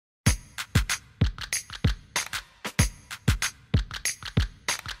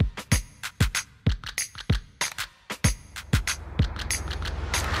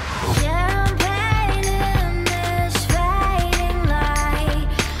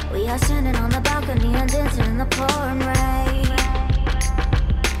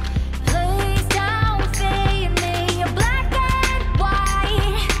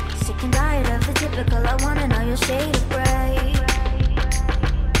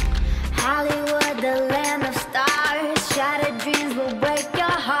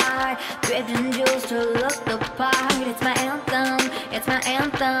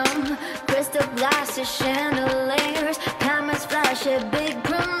anthem. Crystal glasses, chandeliers, cameras flash at big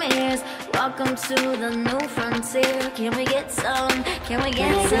premieres. Welcome to the new frontier. Can we get some? Can we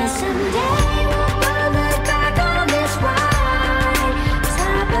get some? Someday we'll look back on this ride.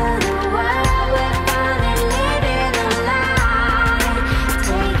 Top of the world, we're finally living a lie.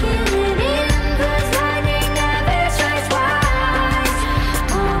 Taking it in, 'cause lightning never strikes twice.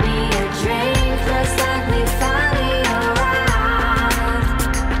 Pour me a drink, looks like we finally arrived.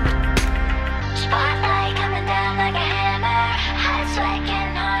 Spotlight coming down like a hammer. Hot sweat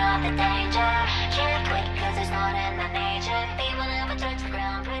getting high off the danger. Can't quit 'cause it's not in my nature. People never touch the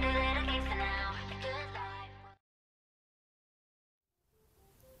ground. Pretty little game for now. The good life.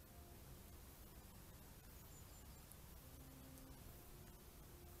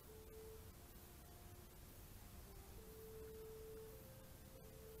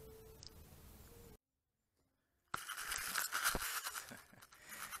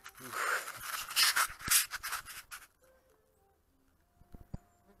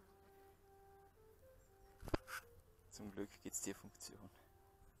 Zum Glück gibt es die Funktion.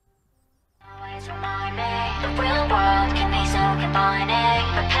 Always remind me, the real world can be so combining,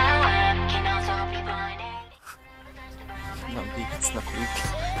 but power can also be blinding. Und dann biegt es nach Glück.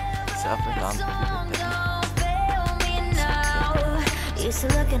 Das Abendland wieder. Used to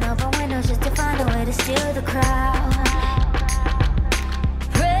looking over windows just to find a way to steal the crowd.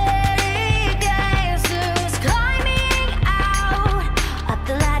 Pretty dancers climbing out up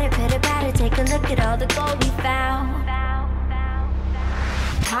the ladder, pitter patter, take a look at all the gold we found.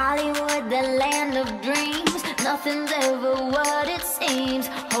 Hollywood, the land of dreams, nothing's ever what it seems.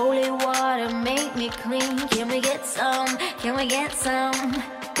 Holy water, make me clean. Can we get some? Can we get some?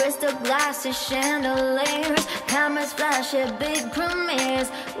 Crystal glasses, chandeliers, cameras flash at big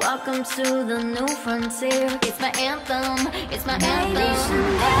premieres. Welcome to the new frontier. It's my anthem. It's my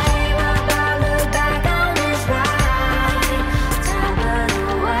anthem.